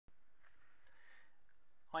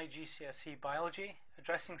My GCSE Biology,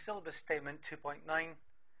 addressing syllabus statement 2.9,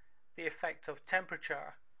 the effect of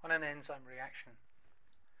temperature on an enzyme reaction.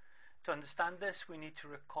 To understand this, we need to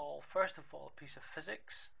recall first of all a piece of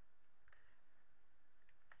physics,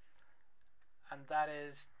 and that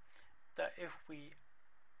is that if we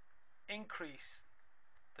increase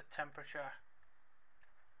the temperature,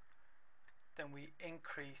 then we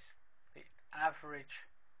increase the average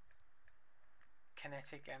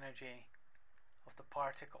kinetic energy of the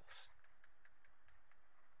particles.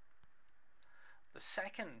 The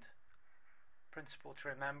second principle to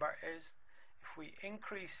remember is if we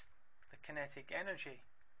increase the kinetic energy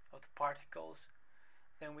of the particles,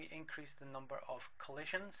 then we increase the number of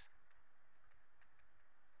collisions,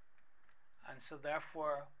 and so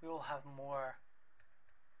therefore we will have more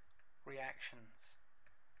reactions.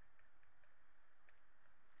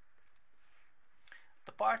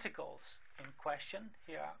 The particles in question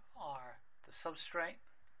here are the substrate,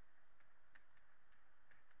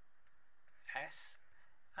 S,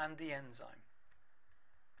 and the enzyme,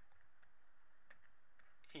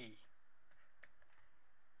 E.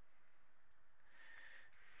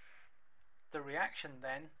 The reaction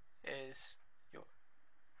then is your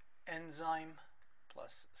enzyme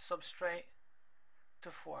plus substrate to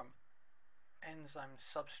form enzyme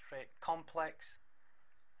substrate complex,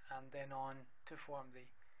 and then on to form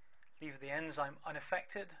leave the enzyme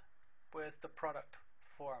unaffected with the product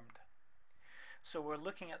formed. So we're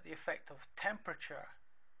looking at the effect of temperature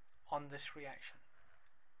on this reaction.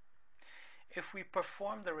 If we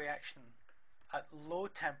perform the reaction at low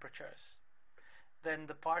temperatures, then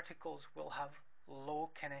the particles will have low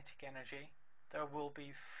kinetic energy, there will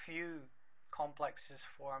be few complexes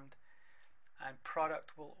formed, and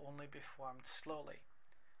product will only be formed slowly.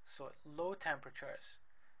 So at low temperatures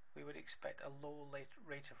we would expect a low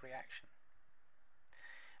rate of reaction.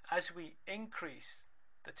 As we increase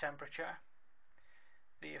the temperature,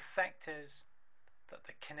 the effect is that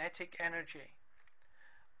the kinetic energy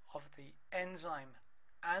of the enzyme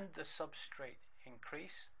and the substrate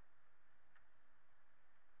increase,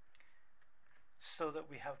 so that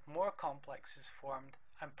we have more complexes formed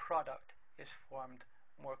and product is formed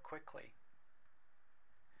more quickly.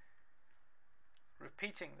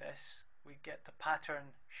 Repeating this, we get the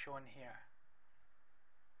pattern shown here.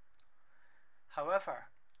 However,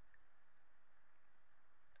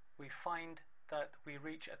 we find that we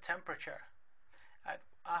reach a temperature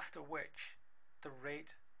after which the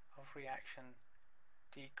rate of reaction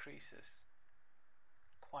decreases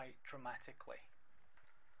quite dramatically.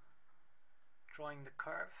 Drawing the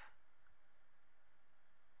curve.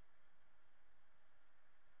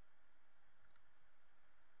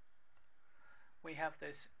 We have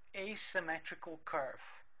this asymmetrical curve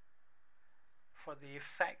for the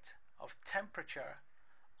effect of temperature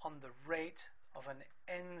on the rate of an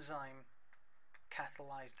enzyme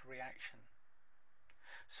catalyzed reaction.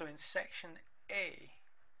 So in section A,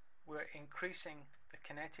 we're increasing the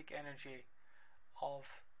kinetic energy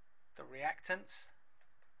of the reactants,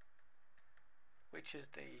 which is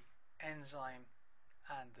the enzyme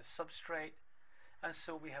and the substrate, and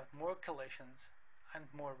so we have more collisions and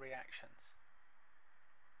more reactions.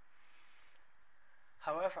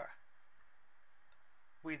 However,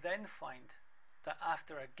 we then find that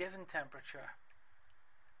after a given temperature,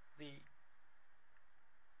 the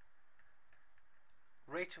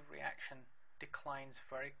rate of reaction declines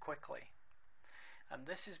very quickly, and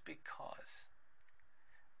this is because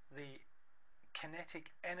the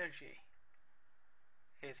kinetic energy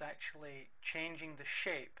is actually changing the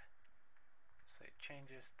shape. So it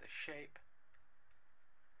changes the shape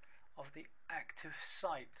of the active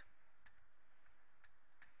site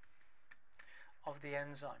of the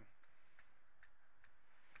enzyme,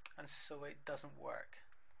 and so it doesn't work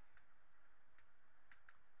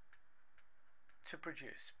to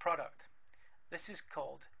produce product. This is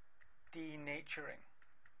called denaturing.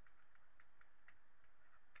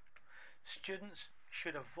 Students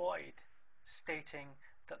should avoid stating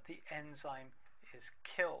that the enzyme is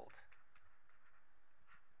killed.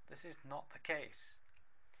 This is not the case.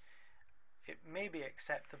 It may be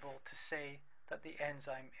acceptable to say that the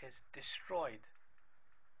enzyme is destroyed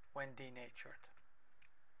when denatured.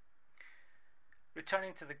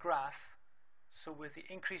 Returning to the graph, so with the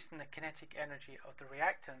increase in the kinetic energy of the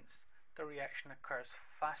reactants, the reaction occurs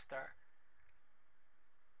faster,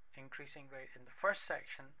 increasing rate in the first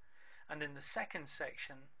section, and in the second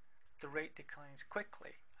section the rate declines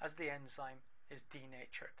quickly as the enzyme is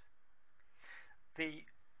denatured. The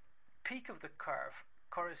peak of the curve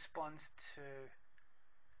corresponds to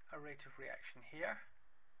a rate of reaction here,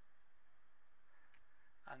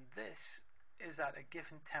 and this is at a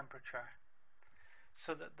given temperature.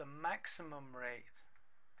 so that the maximum rate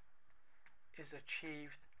is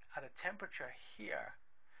achieved at a temperature here,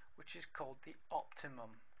 which is called the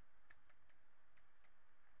optimum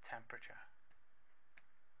temperature.